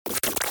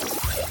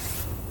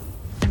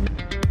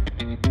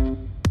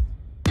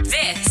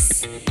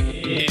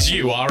This is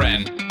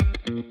URN.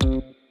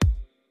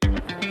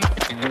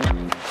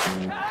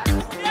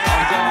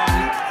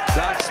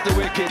 That's the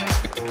wicket,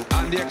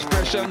 and the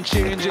expression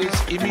changes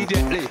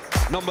immediately.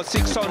 Number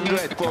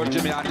 600 for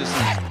Jimmy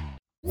Anderson.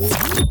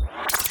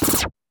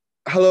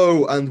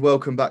 Hello and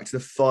welcome back to the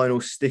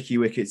final Sticky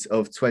Wickets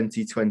of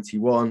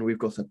 2021. We've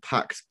got a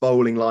packed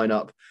bowling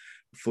lineup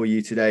for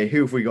you today.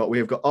 Who have we got? We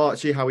have got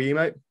Archie. How are you,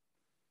 mate?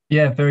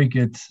 Yeah, very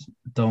good,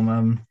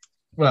 Dom.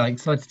 Well,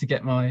 excited to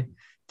get my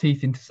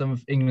teeth into some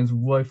of England's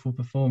woeful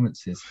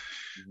performances.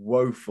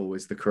 Woeful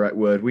is the correct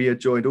word. We are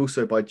joined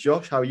also by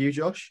Josh. How are you,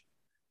 Josh?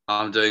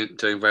 I'm doing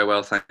very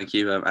well, thank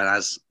you. And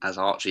as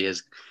Archie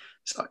is,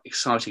 it's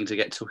exciting to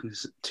get talking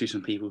to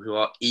some people who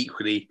are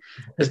equally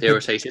as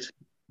irritated.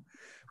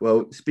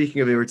 Well,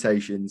 speaking of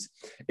irritations,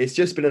 it's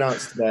just been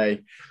announced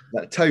today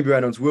that Toby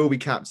Reynolds will be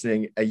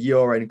captaining a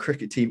URN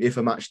cricket team if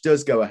a match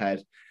does go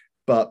ahead.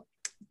 But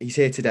he's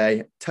here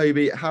today.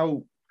 Toby,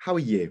 how are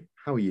you?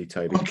 How are you,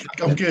 Toby?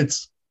 I'm good.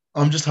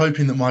 I'm just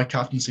hoping that my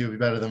captaincy will be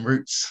better than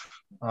Root's.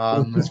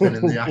 Has been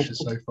in the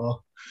Ashes so far.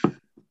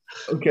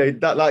 Okay,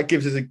 that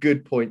gives us a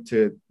good point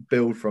to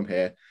build from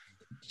here.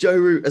 Joe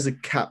Root as a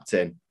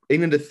captain.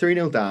 England are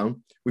 3-0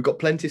 down. We've got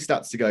plenty of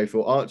stats to go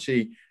for.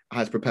 Archie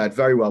has prepared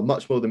very well,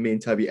 much more than me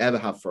and Toby ever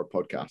have for a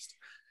podcast.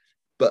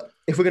 But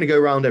if we're going to go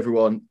around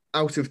everyone,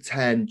 out of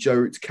 10, Joe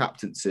Root's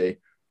captaincy.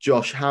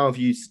 Josh, how have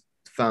you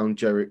found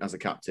Joe Root as a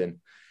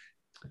captain?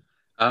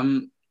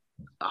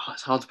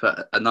 It's hard to put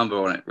a number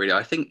on it, really.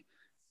 I think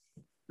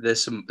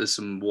there's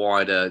some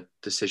wider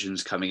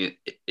decisions coming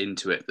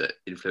into it that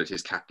influence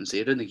his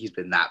captaincy. I don't think he's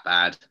been that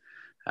bad.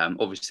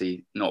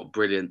 Obviously not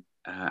brilliant,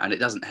 and it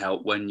doesn't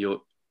help when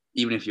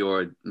even if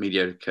you're a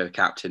mediocre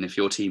captain, if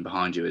your team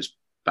behind you is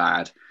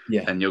bad,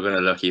 then you're going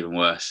to look even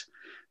worse.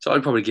 So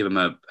I'd probably give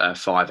him a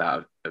 5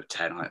 out of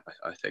 10. I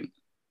think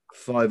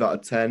 5 out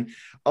of 10.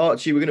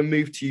 Archie, we're going to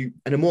move to you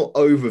and a more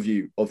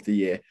overview of the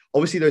year.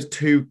 Obviously, those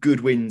 2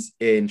 good wins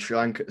in Sri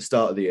Lanka at the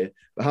start of the year.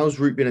 But how's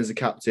Root been as a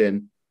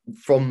captain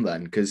from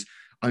then? Because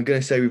I'm going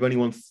to say we've only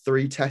won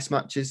 3 test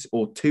matches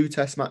or 2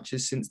 test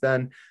matches since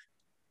then.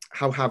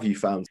 How have you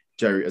found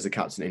Joe Root as a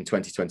captain in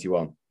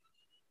 2021?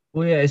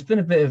 Well, yeah, it's been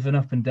a bit of an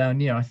up and down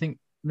year. I think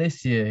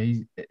this year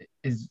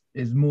his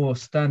more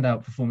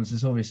standout performance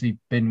has obviously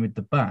been with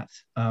the bat.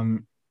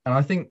 And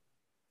I think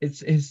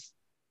his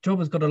job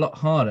has got a lot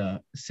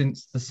harder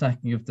since the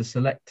sacking of the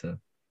selector,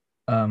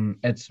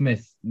 Ed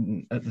Smith,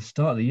 at the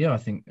start of the year, I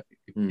think,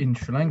 in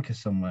Sri Lanka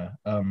somewhere.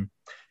 And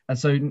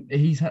so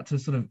he's had to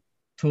sort of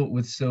talk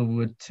with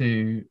Silverwood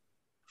to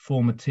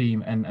form a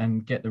team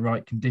and get the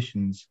right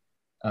conditions,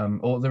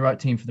 or the right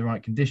team for the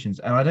right conditions.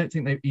 And I don't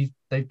think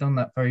they've done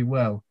that very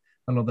well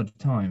a lot of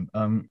the time.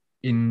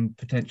 In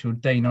potential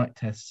day-night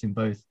tests in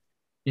both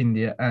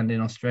India and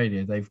in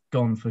Australia, they've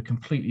gone for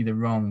completely the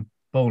wrong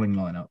bowling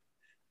lineup.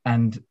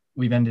 And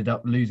we've ended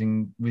up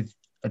losing with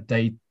a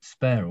day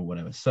spare or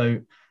whatever.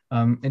 So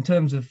in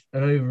terms of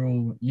an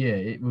overall year,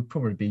 it would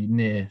probably be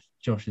near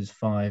Josh's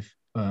 4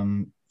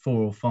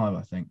 or 5,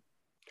 I think.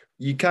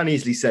 You can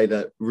easily say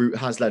that Root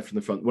has led from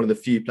the front, one of the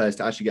few players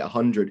to actually get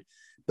 100.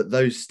 But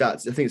those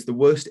stats, I think it's the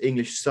worst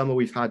English summer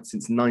we've had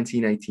since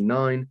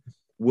 1989,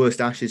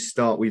 worst Ashes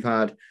start we've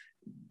had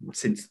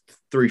since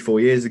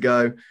 3-4 years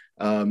ago.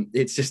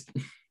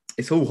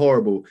 It's all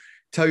horrible.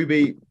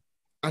 Toby,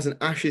 as an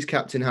Ashes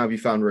captain, how have you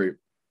found Root?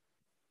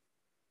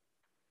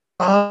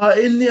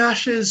 In the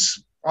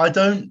Ashes, I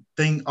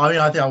think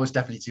I was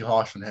definitely too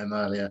harsh on him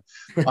earlier.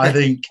 I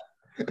think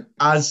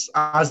as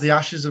the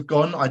Ashes have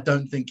gone, I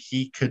don't think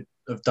he could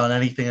have done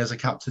anything as a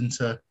captain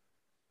to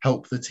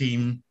help the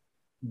team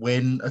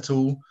win at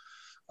all.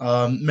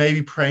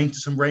 Maybe praying to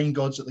some rain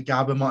gods at the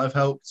Gabba might have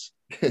helped.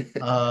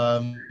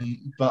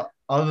 But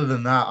other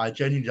than that, I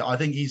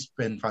think he's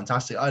been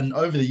fantastic. And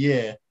over the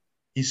year,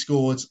 he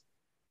scored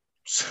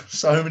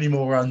so many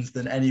more runs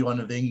than any one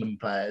of the England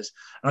players.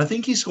 And I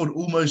think he scored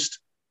almost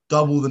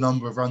double the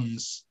number of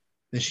runs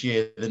this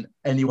year than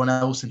anyone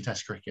else in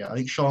Test cricket. I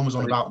think Sean was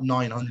on about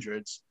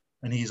 900s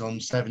and he's on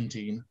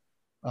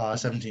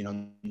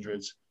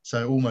 1700s.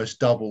 So almost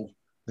double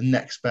the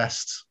next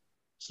best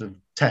sort of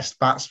Test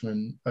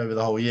batsman over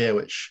the whole year,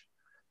 which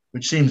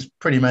seems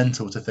pretty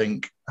mental to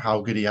think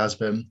how good he has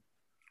been.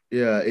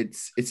 Yeah,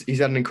 he's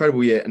had an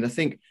incredible year. And I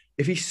think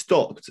if he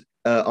stopped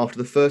after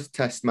the first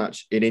Test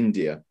match in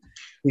India,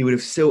 he would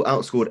have still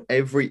outscored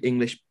every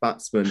English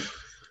batsman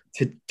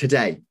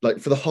today, like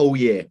for the whole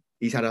year.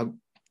 He's had a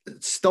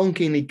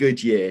stonkingly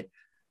good year,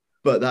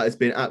 but that has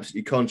been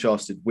absolutely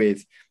contrasted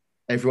with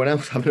everyone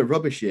else having a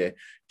rubbish year.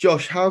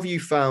 Josh, how have you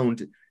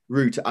found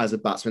Root as a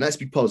batsman? Let's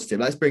be positive.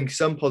 Let's bring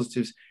some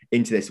positives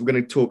into this. We're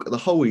going to talk the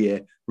whole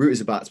year. Root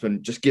as a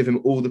batsman, just give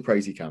him all the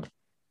praise he can.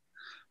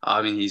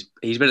 I mean,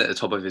 he's been at the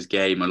top of his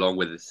game along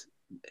with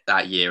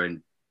that year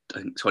in,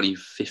 I think,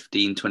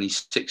 2015,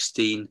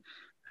 2016,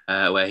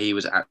 where he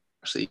was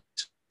actually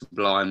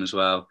sublime as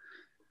well.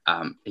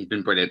 He's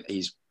been brilliant.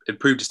 He's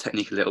improved his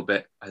technique a little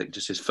bit. I think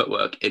just his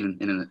footwork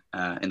in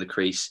the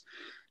crease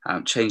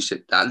changed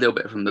it a little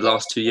bit from the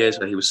last 2 years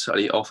where he was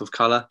slightly off of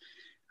colour.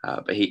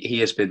 But he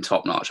has been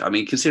top notch. I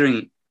mean,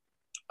 considering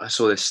I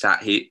saw this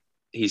stat.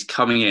 He's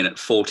coming in at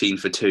 14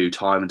 for 2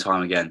 time and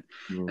time again.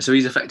 Mm. So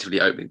he's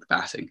effectively opening the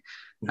batting.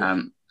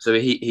 Yeah. So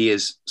he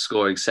is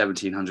scoring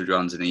 1,700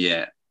 runs in a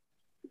year.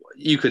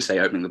 You could say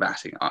opening the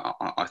batting,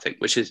 I think,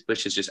 which is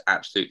just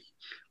absolutely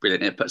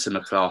brilliant. It puts him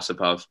a class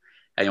above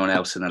anyone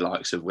else in the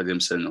likes of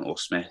Williamson or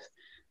Smith.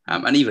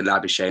 And even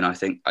Labuschagne, I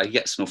think. I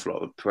get an awful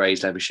lot of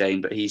praise,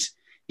 Labuschagne, but he's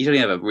only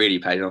ever really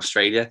played in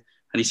Australia,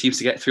 and he seems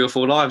to get 3 or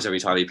 4 lives every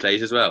time he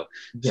plays as well.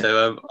 Yeah.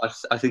 So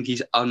I think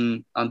he's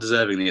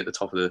undeservingly at the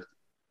top of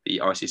the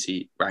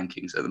ICC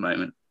rankings at the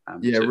moment.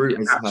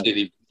 Root is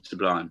absolutely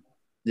sublime.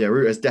 Yeah,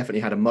 Root has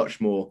definitely had a much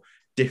more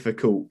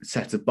difficult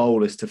set of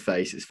bowlers to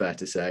face, it's fair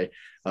to say.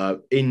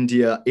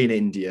 India,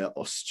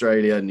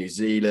 Australia, New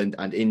Zealand,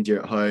 and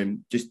India at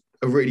home. Just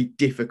a really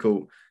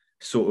difficult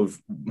sort of,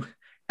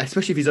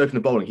 especially if he's opening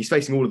the bowling. He's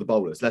facing all of the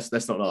bowlers.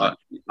 Let's not lie.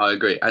 I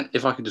agree. And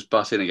if I can just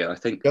butt in again, I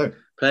think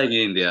playing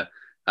in India,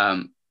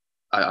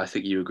 I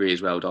think you agree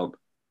as well, Dom.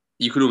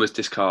 You could almost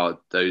discard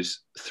those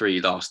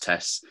 3 last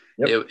tests.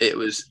 Yep. It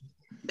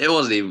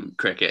wasn't even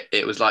cricket.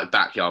 It was like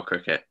backyard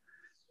cricket.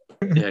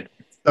 Yeah.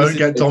 Don't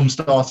get Dom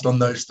started on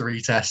those 3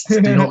 tests.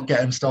 Do not get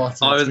him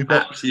started. I was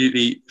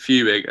absolutely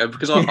fuming. And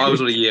because I was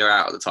on a year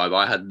out at the time,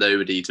 I had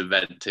nobody to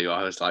vent to.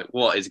 I was like,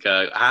 what is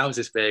going on? How is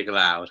this being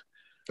allowed?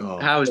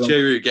 How is Joe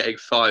Root getting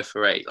 5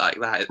 for 8? Like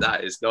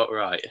that is not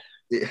right.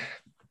 Yeah.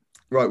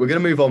 Right, we're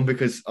going to move on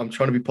because I'm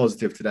trying to be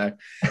positive today.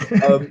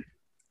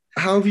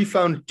 How have you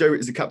found Joe Root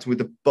as a captain with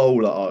the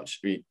bowler,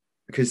 Archie?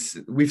 Because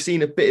we've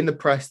seen a bit in the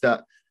press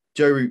that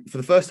Joe Root, for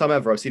the first time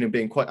ever, I've seen him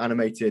being quite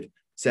animated,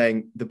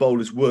 saying the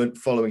bowlers weren't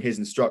following his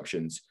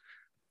instructions.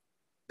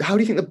 How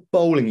do you think the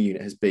bowling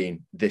unit has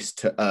been this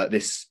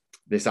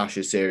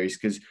Ashes series?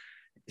 Because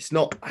it's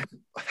not,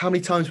 how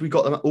many times we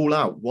got them all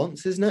out?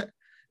 Once, isn't it?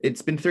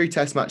 It's been 3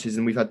 test matches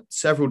and we've had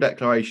several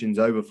declarations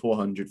over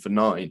 400 for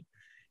 9.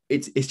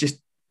 It's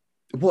just,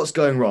 what's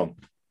going wrong?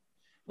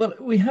 Well,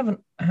 we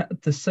haven't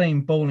had the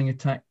same bowling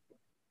attack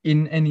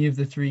in any of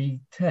the 3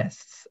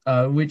 tests,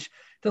 which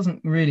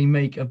doesn't really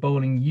make a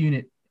bowling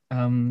unit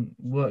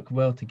work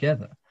well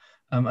together.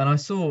 And I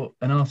saw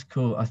an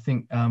article, I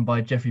think,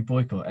 by Geoffrey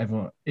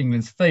Boycott,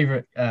 England's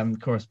favourite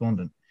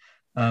correspondent,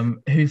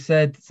 who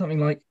said something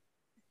like,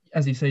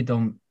 as you say,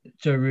 Dom,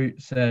 Joe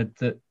Root said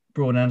that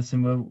Braw and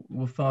Anderson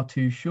were far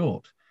too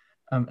short.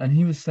 And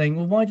he was saying,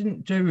 well, why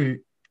didn't Joe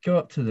Root go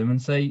up to them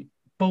and say,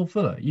 bowl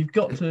fuller? You've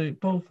got to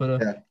bowl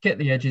fuller, get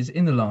the edges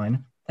in the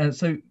line. And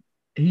so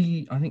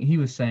I think he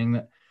was saying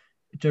that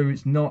Joe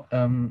Root's not...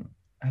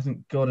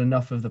 hasn't got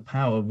enough of the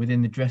power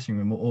within the dressing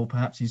room, or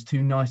perhaps he's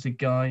too nice a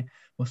guy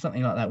or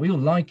something like that. We all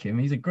like him.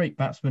 He's a great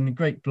batsman, a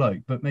great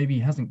bloke, but maybe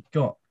he hasn't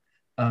got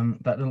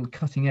that little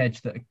cutting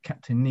edge that a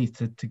captain needs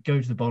to go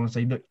to the bowler and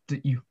say, look,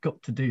 you've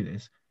got to do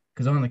this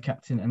because I'm the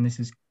captain and this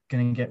is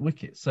going to get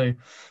wickets. So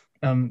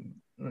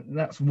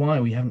that's why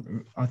we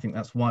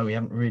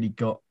haven't really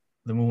got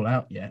them all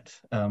out yet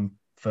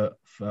for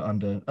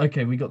under.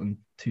 Okay, we got them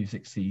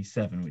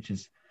 267, which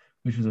was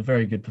a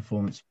very good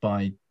performance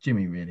by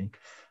Jimmy, really.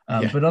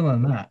 But other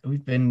than that,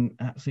 we've been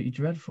absolutely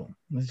dreadful.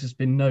 There's just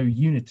been no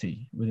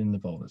unity within the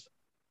bowlers.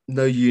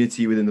 No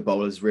unity within the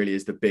bowlers really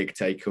is the big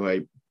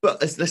takeaway. But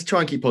let's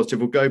try and keep positive.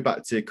 We'll go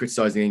back to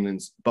criticising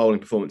England's bowling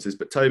performances.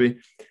 But Toby,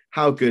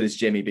 how good has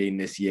Jimmy been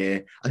this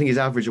year? I think his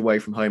average away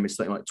from home is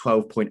something like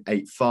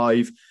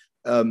 12.85.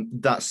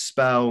 That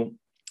spell,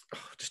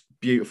 just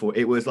beautiful.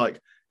 It was like,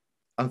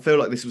 I feel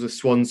like this was a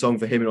swan song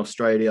for him in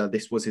Australia.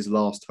 This was his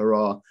last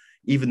hurrah.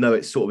 Even though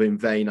it's sort of in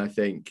vain, I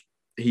think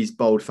he's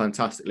bowled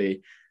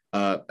fantastically.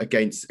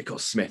 It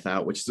got Smith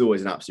out, which is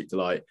always an absolute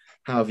delight.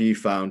 How have you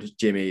found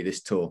Jimmy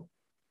this tour?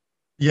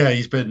 Yeah,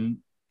 he's been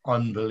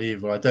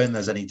unbelievable. I don't think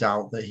there's any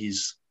doubt that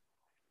he's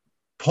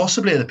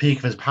possibly at the peak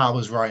of his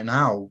powers right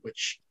now,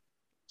 which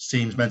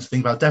seems meant to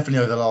think about definitely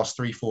over the last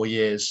 3-4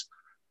 years.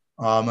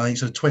 I think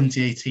so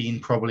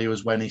 2018 probably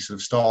was when he sort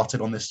of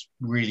started on this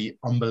really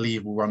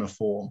unbelievable run of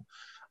form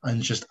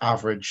and just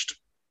averaged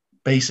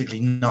basically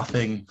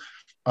nothing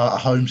at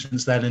home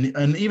since then.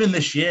 And even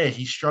this year,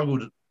 he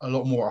struggled a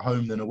lot more at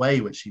home than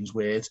away, which seems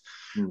weird.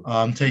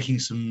 Taking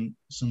some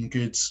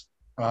good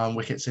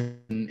wickets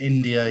in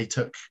India. He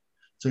took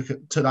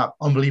that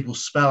unbelievable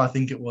spell, I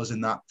think it was,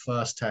 in that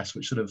first test,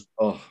 which sort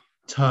of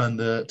turned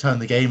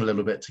the game a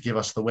little bit to give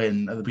us the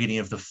win at the beginning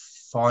of the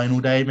final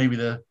day, maybe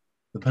the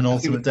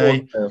penultimate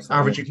day,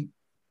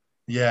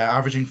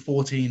 averaging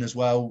 14 as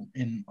well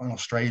in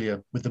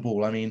Australia with the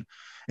ball. I mean,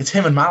 it's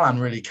him and Malan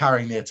really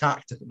carrying the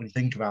attack when you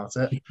think about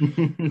it.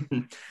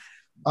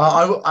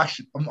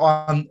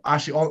 On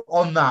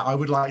that, I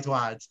would like to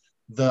add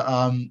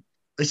that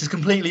this is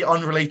completely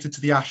unrelated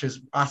to the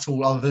Ashes at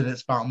all, other than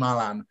it's about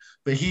Malan.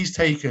 But he's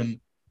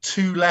taken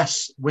 2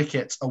 less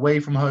wickets away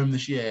from home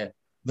this year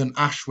than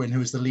Ashwin,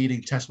 who is the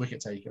leading Test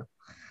wicket taker.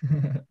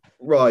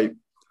 Right.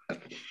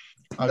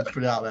 I would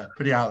put it out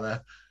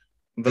there.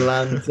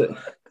 Malan.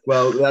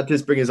 Well, that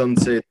does bring us on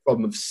to the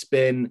problem of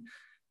spin.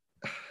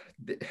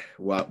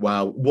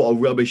 Wow, what a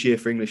rubbish year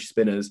for English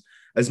spinners.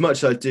 As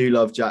much as I do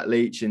love Jack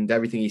Leach and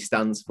everything he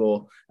stands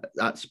for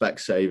at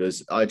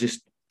Specsavers,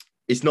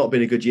 it's not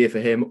been a good year for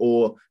him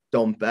or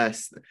Dom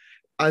Best.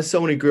 As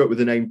someone who grew up with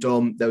the name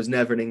Dom, there was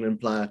never an England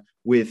player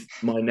with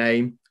my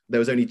name. There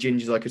was only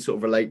gingers I could sort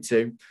of relate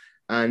to.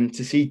 And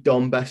to see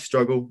Dom Best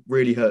struggle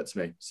really hurts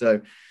me.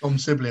 So Tom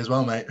Sibley as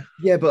well, mate.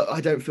 yeah, but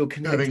I don't feel One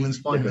connected. of England's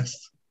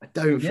finest. I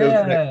don't feel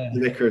connected to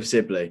the Vicar of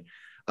Sibley.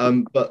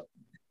 But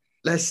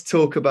let's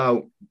talk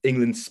about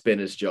England's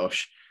spinners,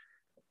 Josh.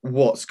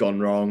 What's gone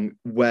wrong?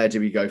 Where do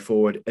we go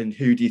forward? And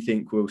who do you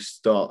think will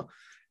start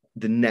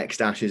the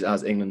next Ashes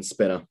as England's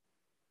spinner?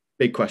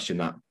 Big question,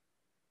 that.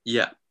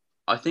 Yeah,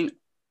 I think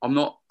I'm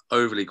not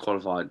overly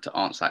qualified to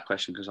answer that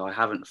question because I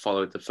haven't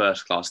followed the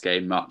first class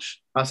game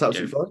much. That's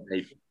absolutely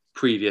fine.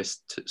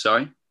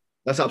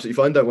 That's absolutely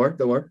fine. Don't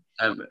worry.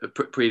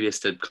 Previous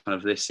to kind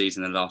of this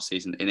season and last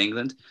season in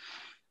England.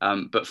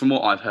 But from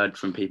what I've heard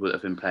from people that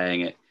have been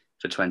playing it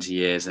for 20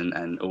 years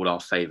and all our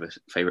favourite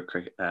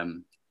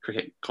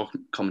cricket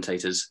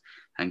commentators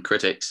and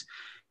critics,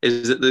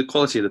 is that the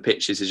quality of the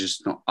pitches is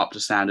just not up to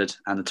standard,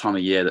 and the time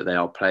of year that they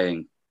are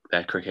playing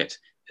their cricket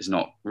is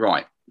not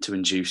right to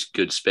induce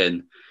good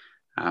spin.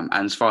 And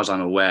as far as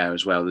I'm aware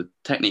as well, the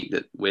technique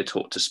that we're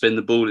taught to spin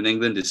the ball in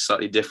England is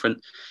slightly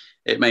different.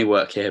 It may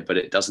work here, but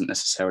it doesn't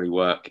necessarily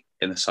work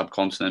in the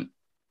subcontinent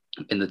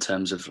in the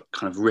terms of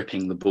kind of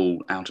ripping the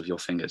ball out of your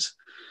fingers,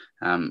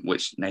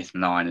 which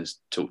Nathan Lyon has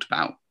talked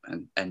about,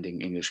 and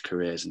ending English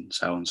careers and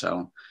so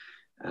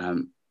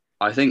on.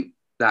 I think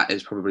that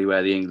is probably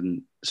where the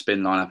England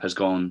spin lineup has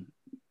gone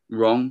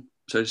wrong,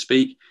 so to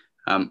speak.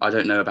 I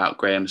don't know about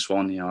Graham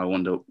Swan. I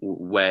wonder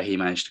where he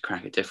managed to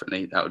crack it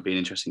differently. That would be an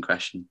interesting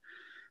question.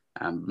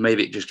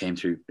 Maybe it just came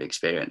through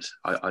experience.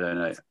 I don't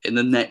know. In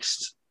the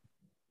next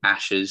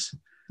Ashes,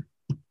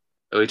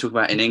 are we talking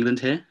about in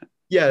England here?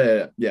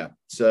 Yeah.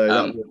 So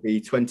that would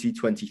be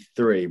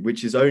 2023,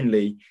 which is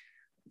only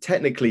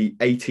technically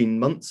 18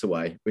 months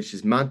away, which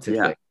is mad to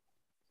think.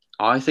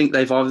 I think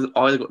they've either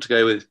got to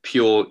go with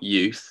pure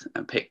youth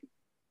and pick.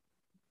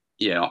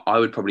 I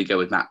would probably go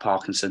with Matt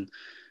Parkinson.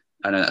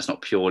 I know that's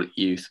not pure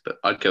youth, but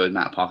I'd go with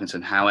Matt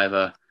Parkinson.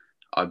 However,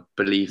 I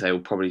believe they will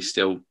probably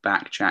still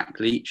back Jack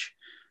Leach.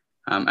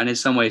 And in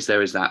some ways,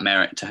 there is that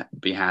merit to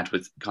be had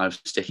with kind of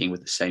sticking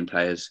with the same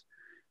players.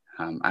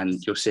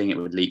 And you're seeing it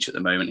with Leach at the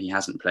moment. He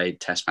hasn't played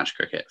Test match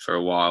cricket for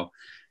a while,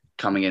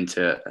 coming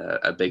into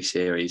a big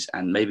series,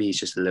 and maybe he's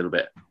just a little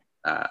bit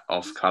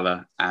off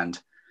colour, and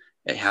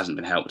it hasn't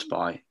been helped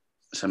by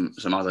some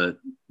other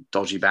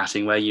dodgy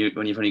batting where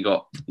when you've only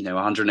got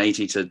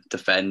 180 to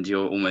defend,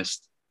 you're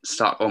almost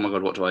stuck. Oh my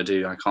God, what do I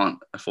do? I can't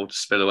afford to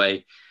spill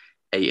away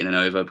 8 in an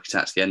over because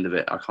that's the end of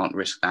it. I can't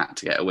risk that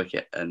to get a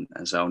wicket and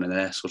so on. And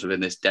they're sort of in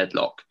this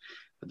deadlock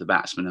with the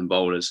batsmen and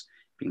bowlers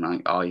being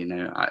like,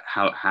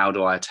 how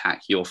do I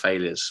attack your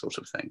failures, sort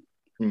of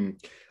thing.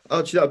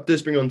 Actually, that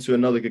does bring on to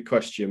another good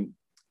question.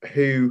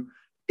 Who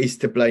is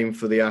to blame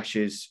for the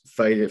Ashes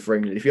failure for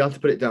England? If you had to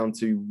put it down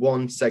to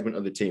one segment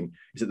of the team,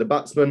 is it the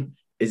batsmen?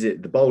 Is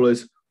it the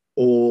bowlers?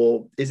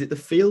 Or is it the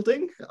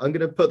fielding? I'm going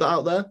to put that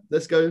out there.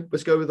 Let's go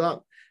with that.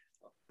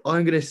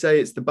 I'm going to say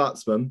it's the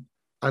batsmen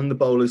and the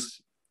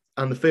bowlers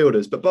and the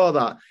fielders. But bar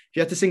that, if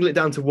you had to single it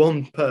down to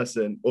one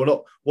person or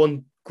not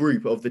one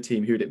group of the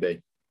team, who'd it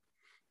be?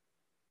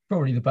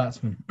 Probably the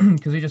batsmen,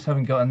 because we just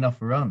haven't got enough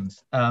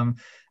runs. And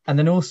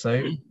then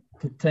also,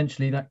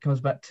 potentially, that comes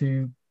back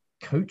to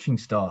coaching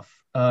staff.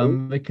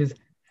 Because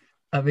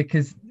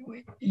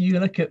you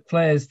look at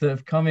players that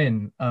have come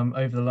in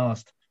over the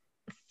last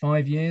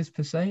 5 years,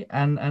 per se,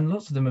 and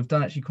lots of them have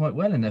done actually quite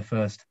well in their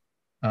first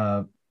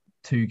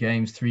 2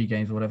 games, 3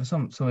 games, or whatever.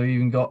 Some have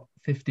even got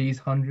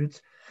 50s, 100s.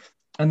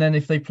 And then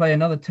if they play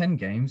another 10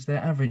 games, their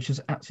average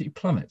just absolutely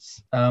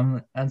plummets.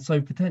 And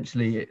so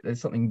potentially there's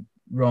something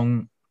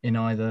wrong in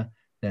either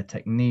their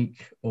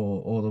technique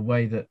or the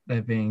way that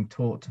they're being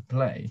taught to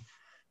play.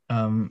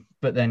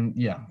 But then,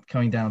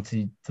 coming down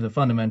to the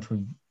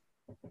fundamental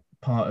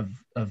part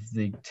of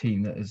the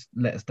team that has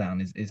let us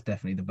down is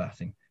definitely the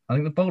batting. I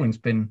think the bowling's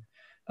been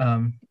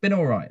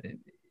all right.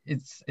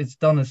 It's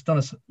done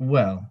us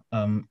well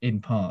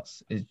in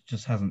parts. It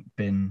just hasn't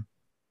been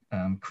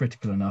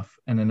critical enough,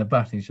 and then the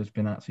batting's just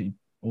been absolutely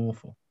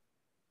awful.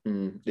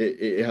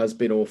 It has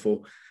been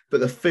awful, but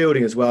the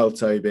fielding as well,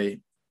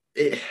 Toby.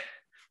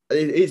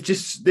 It's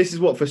just, this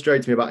is what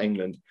frustrates me about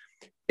England.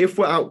 If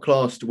we're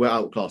outclassed,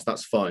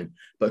 that's fine.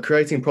 But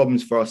creating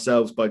problems for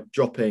ourselves by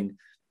dropping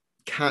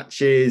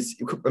catches,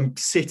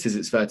 sitters,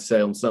 it's fair to say,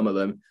 on some of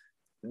them,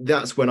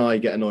 that's when I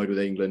get annoyed with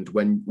England,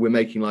 when we're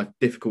making life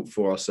difficult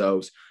for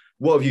ourselves.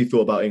 What have you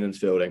thought about England's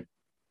fielding?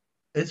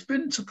 It's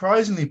been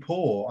surprisingly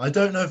poor. I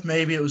don't know if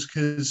maybe it was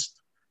because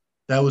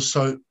there was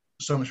so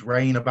much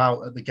rain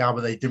about at the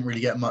Gabba. They didn't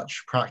really get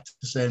much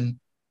practice in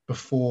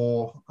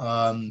before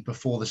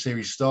the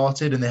series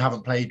started, and they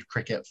haven't played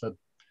cricket for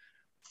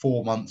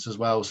 4 months as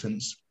well,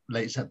 since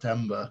early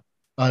September,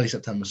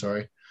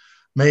 sorry.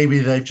 Maybe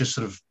they've just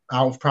sort of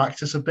out of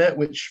practice a bit,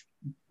 which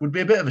would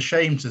be a bit of a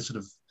shame to sort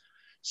of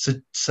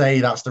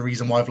say that's the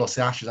reason why I've lost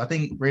the Ashes. I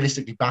think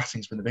realistically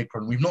batting's been the big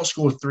problem. We've not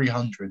scored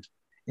 300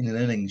 in an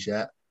innings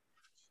yet,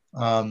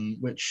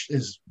 which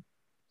is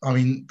I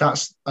mean,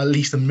 that's at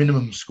least a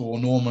minimum score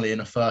normally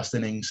in a first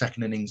innings,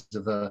 second innings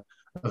of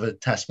a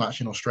test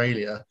match in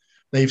Australia.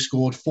 They've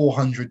scored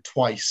 400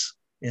 twice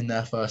in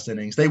their first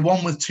innings. They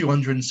won with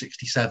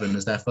 267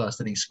 as their first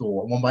innings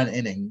score, and won by an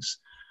innings,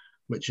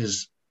 which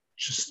is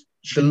just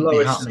shouldn't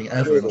be happening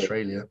ever in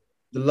Australia.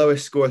 The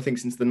lowest score, I think,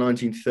 since the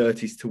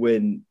 1930s to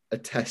win a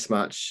test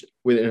match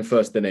within a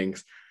first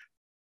innings.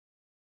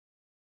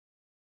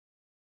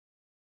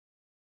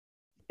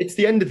 It's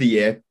the end of the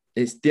year.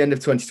 It's the end of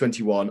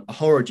 2021, a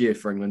horrid year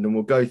for England, and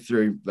we'll go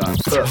through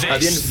that. But at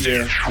the end of the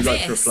year, we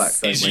like to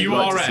reflect. Is We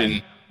like to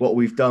see what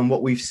we've done,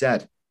 what we've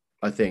said,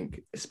 I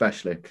think,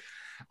 especially.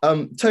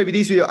 Toby,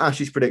 these were your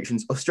Ashes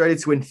predictions. Australia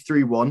to win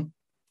 3-1.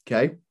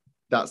 Okay,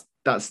 that's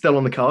still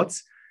on the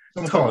cards.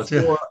 On the cards,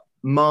 yeah.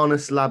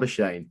 Marnus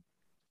Labuschagne.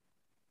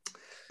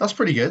 That's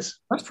pretty good.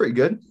 That's pretty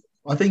good.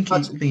 I think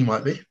he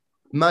might be.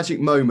 Magic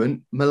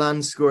moment,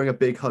 Milan scoring a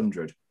big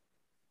 100.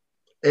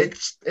 It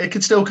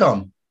could still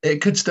come. It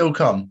could still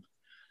come.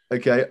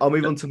 Okay, I'll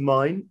move on to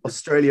mine.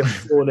 Australia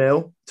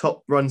 4-0.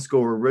 Top run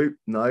scorer, Root.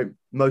 No.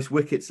 Most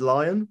wickets,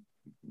 Lyon.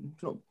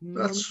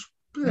 That's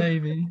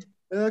Maybe.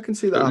 I can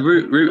see that.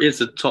 Root is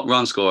the top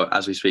run scorer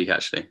as we speak,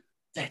 actually.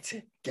 Get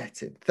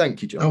it.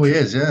 Thank you, John. Oh, he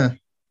is, yeah.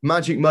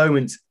 Magic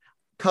moment.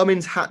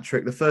 Cummins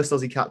hat-trick, the first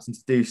Aussie captain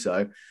to do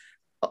so.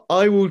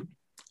 I will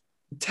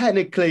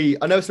technically,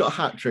 I know it's not a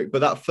hat-trick, but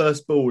that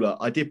first baller,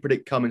 I did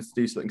predict Cummins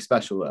to do something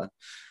special there.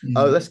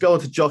 Let's go on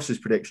to Josh's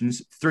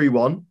predictions.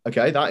 3-1.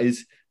 Okay, that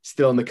is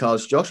still on the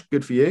cards, Josh.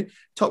 Good for you.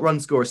 Top run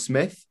scorer,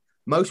 Smith.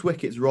 Most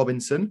wickets,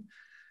 Robinson.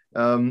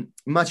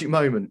 Magic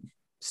moment.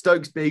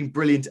 Stokes being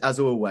brilliant as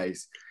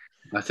always.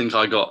 I think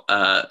I got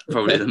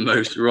probably the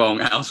most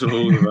wrong out of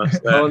all of us.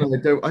 Oh,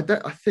 no, I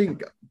don't. I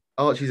think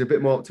Archie's a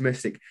bit more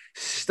optimistic.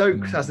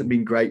 Stokes hasn't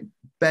been great.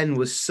 Ben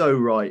was so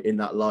right in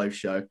that live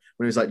show when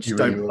he was like, just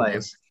don't play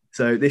him.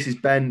 So this is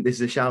Ben. This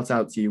is a shout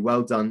out to you.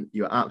 Well done.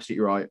 You're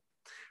absolutely right.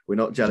 We're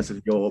not jealous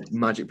of your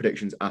magic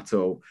predictions at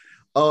all.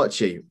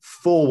 Archie,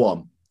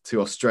 4-1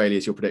 to Australia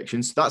is your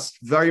predictions. That's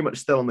very much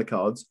still on the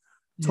cards.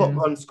 Top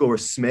run scorer,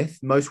 Smith.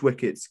 Most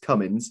wickets,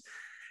 Cummins.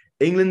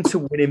 England to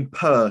win in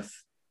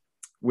Perth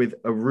with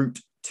a Root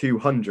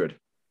 200.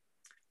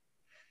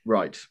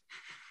 Right.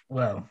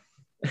 Well.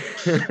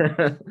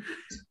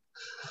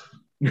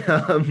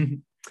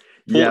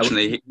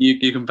 Fortunately,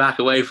 you can back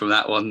away from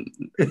that one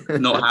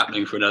not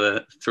happening for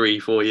another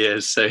 3-4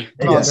 years. So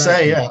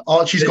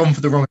Archie's gone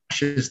for the wrong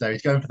Ashes there.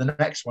 He's going for the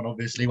next one,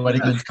 obviously, when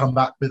England come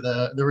back with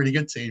the really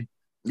good team.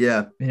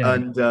 Yeah.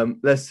 And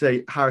let's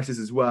say Harris's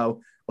as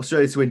well.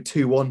 Australia to win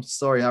 2-1.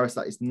 Sorry, Harris,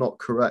 that is not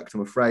correct,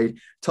 I'm afraid.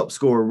 Top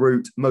scorer,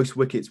 Root. Most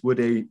wickets,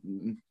 Woody,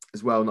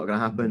 as well, not going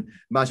to happen.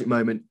 Magic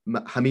moment,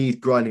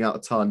 Hamid grinding out a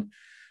ton.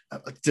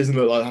 It doesn't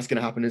look like that's going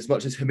to happen. As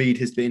much as Hamid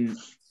has been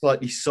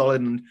slightly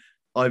solid, and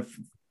I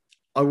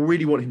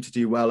really want him to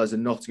do well as a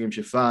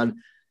Nottinghamshire fan.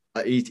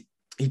 He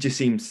just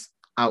seems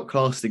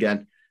outclassed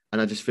again,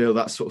 and I just feel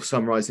that sort of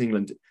summarised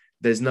England.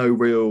 There's no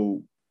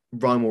real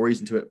rhyme or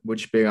reason to it. We're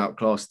just being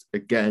outclassed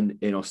again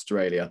in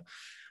Australia.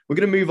 We're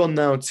going to move on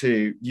now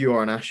to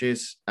UR and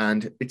Ashes,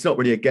 and it's not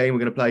really a game we're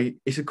going to play.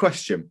 It's a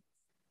question.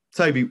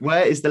 Toby,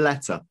 where is the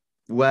letter?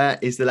 Where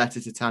is the letter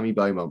to Tammy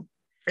Beaumont?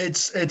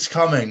 It's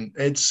coming.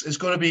 It's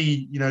got to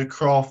be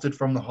crafted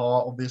from the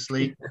heart,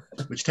 obviously,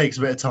 which takes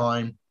a bit of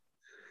time.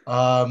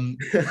 I'm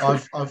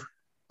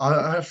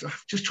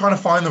just trying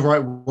to find the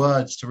right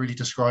words to really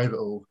describe it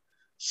all.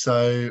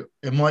 So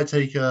it might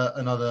take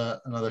another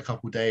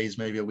couple of days,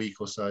 maybe a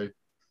week or so.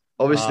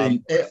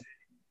 Obviously,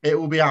 it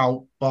will be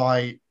out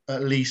by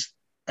at least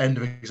end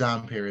of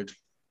exam period.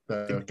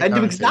 End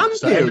of exam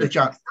period?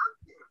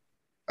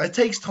 It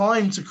takes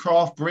time to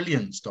craft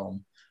brilliance,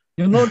 Dom.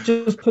 You're not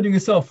just putting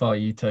this off, are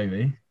you,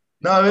 Toby?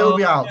 No, it'll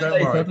be out. Don't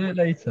worry. I'll do it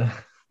later.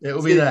 It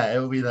will be there. It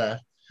will be there.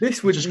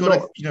 This would just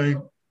got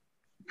to,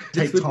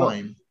 take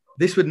time.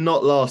 This would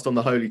not last on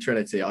the Holy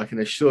Trinity. I can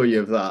assure you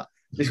of that.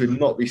 This would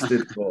not be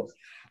stood for.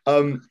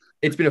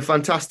 It's been a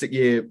fantastic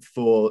year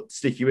for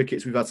Sticky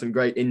Wickets. We've had some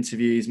great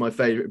interviews. My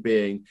favourite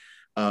being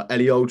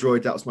Ellie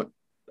Oldroyd. That was my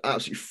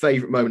absolute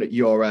favourite moment at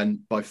URN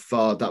by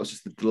far. That was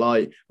just a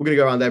delight. We're going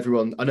to go around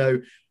everyone. I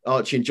know,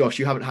 Archie and Josh,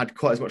 you haven't had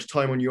quite as much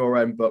time on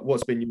URN, but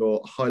what's been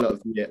your highlight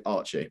of the year,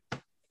 Archie?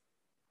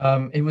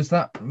 It was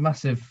that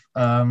massive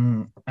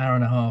hour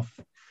and a half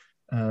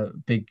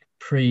big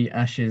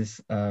pre-Ashes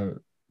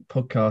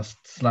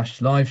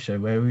podcast / live show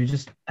where we were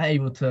just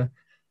able to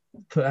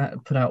put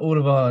out all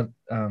of our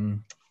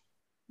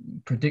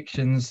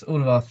predictions,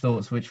 all of our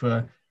thoughts, which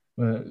were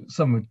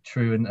some were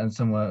true and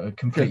some were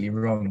completely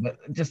wrong. But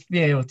just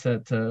being able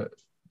to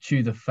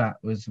chew the fat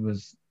was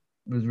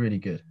really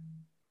good.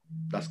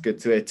 That's good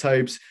to hear.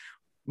 Tobes,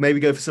 maybe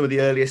go for some of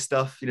the earlier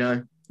stuff,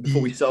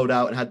 before we sold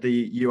out and had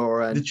the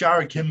URN. The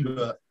Jared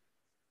Kimber.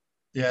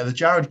 Yeah, the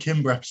Jared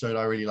Kimber episode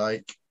I really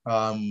like.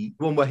 The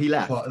one where he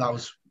left. That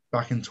was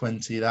back in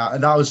 20.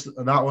 That was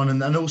that one,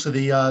 and also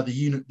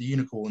the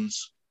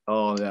Unicorns.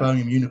 Oh yeah.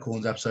 Birmingham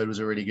Unicorns episode was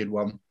a really good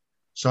one.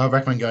 So I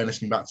recommend going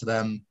listening back to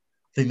them.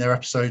 I think they're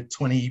episode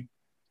 20,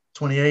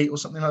 28 or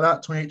something like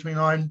that, 28,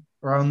 29,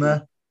 around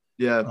there.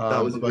 Yeah,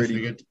 that was both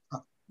really good.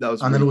 that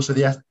was. And Really, then also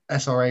the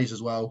SRAs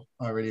as well.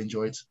 I really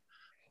enjoyed.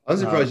 I'm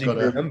surprised you got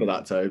can a- remember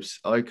that, Tobes.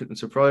 I couldn't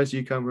surprise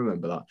you can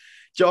remember that.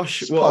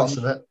 Josh, It's parts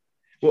of it.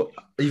 what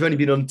you've only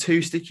been on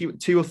two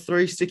or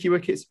three sticky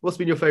wickets. What's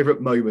been your favourite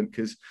moment?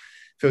 Because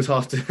feels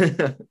hard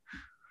to.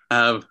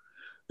 I'd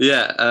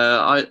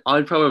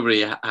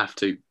probably have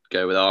to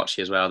go with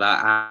Archie as well.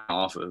 That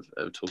half of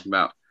talking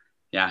about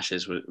the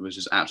Ashes was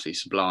just absolutely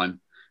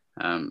sublime.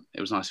 It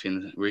was nice to be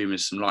in the room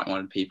with some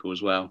like-minded people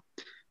as well.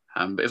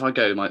 But if I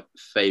go, my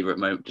favourite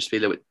moment, just to be a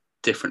little bit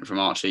different from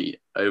Archie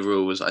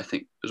overall, was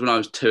when I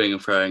was toing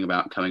and froing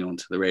about coming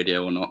onto the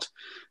radio or not,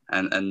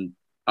 and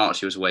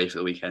Archie was away for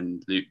the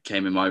weekend. Luke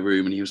came in my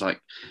room and he was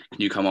like,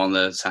 "Can you come on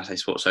the Saturday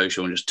Sports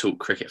Social and just talk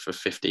cricket for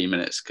 15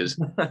 minutes? Because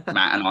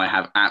Matt and I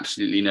have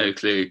absolutely no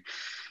clue."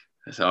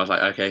 So I was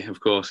like, "Okay, of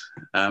course."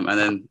 And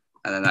then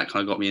that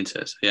kind of got me into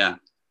it. So yeah.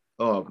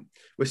 Oh,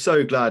 we're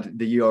so glad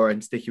the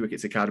URN Sticky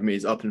Wickets Academy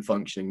is up and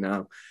functioning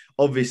now.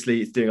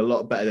 Obviously, it's doing a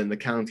lot better than the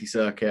county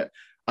circuit.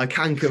 I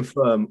can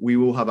confirm we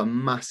will have a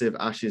massive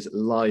Ashes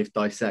live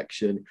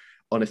dissection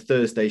on a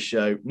Thursday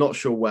show. Not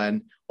sure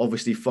when.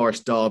 Obviously,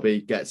 Forest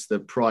Derby gets the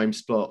prime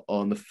slot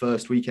on the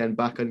first weekend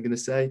back, I'm going to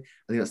say.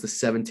 I think that's the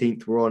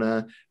 17th we're on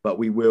air. But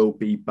we will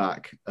be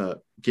back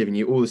giving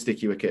you all the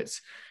Sticky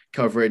Wickets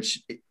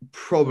coverage.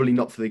 Probably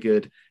not for the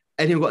good.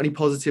 Anyone got any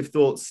positive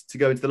thoughts to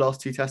go into the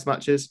last two test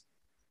matches?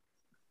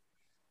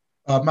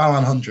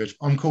 Malan 100.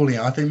 I'm calling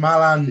it. I think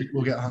Malan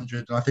will get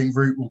 100. And I think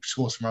Root will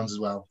score some runs as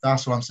well.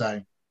 That's what I'm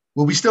saying.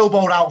 We'll be still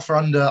bowled out for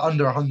under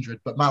 100,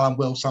 but Malan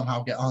will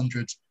somehow get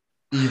 100,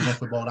 even if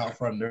we're bowled out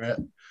for under it.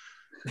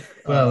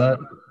 Well,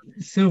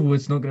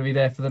 Silverwood's not going to be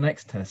there for the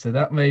next test, so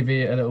that may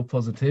be a little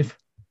positive.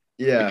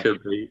 Yeah. It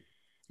could be.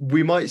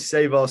 We might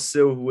save our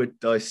Silverwood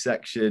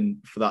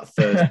dissection for that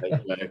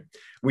Thursday.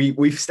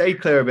 We've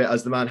stayed clear of it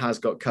as the man has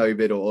got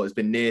COVID or has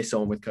been near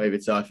someone with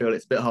COVID. So I feel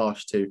it's a bit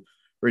harsh to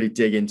really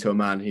dig into a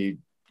man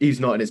who's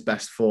not in his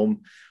best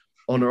form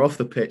on or off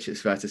the pitch,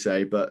 it's fair to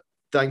say. But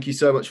thank you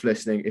so much for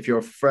listening. If you're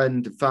a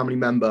friend, family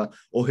member,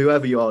 or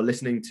whoever you are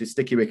listening to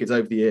Sticky Wickets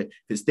over the year, if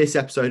it's this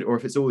episode or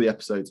if it's all the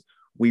episodes,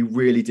 we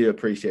really do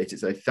appreciate it.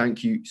 So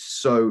thank you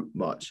so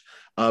much.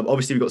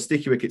 Obviously, we've got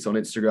Sticky Wickets on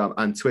Instagram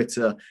and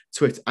Twitter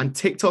and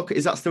TikTok.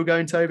 Is that still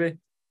going, Toby?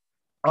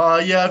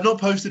 Yeah, I've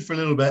not posted for a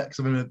little bit because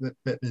I've been a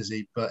bit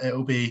busy, but it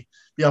will be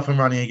up and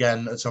running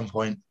again at some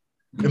point.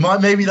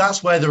 Maybe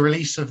that's where the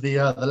release of the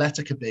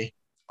letter could be.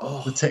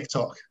 The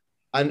TikTok.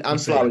 And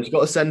flowers. You've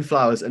got to send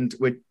flowers, and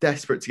we're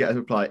desperate to get a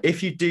reply.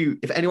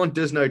 If anyone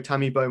does know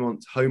Tammy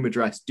Beaumont's home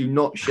address, do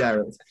not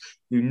share it.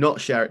 Do not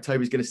share it.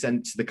 Toby's going to send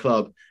it to the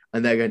club,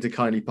 and they're going to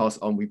kindly pass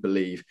it on, we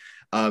believe.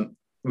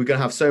 We're going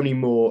to have so many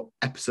more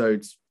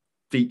episodes,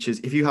 features.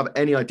 If you have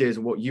any ideas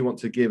of what you want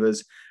to give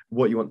us,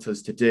 what you want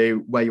us to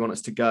do, where you want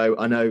us to go,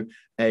 I know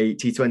a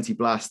T20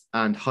 Blast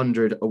and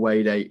 100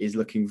 away day is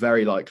looking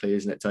very likely,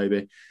 isn't it,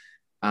 Toby?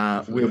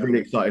 We're really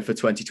excited for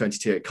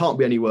 2022. It can't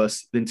be any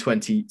worse than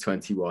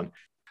 2021.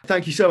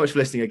 Thank you so much for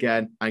listening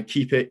again, and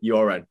keep it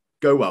your own.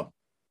 Go well.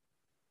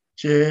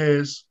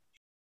 Cheers.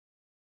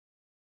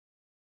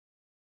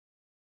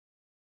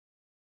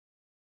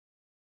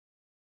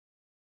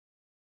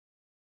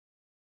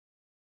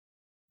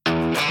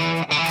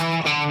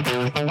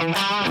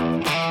 Thank you.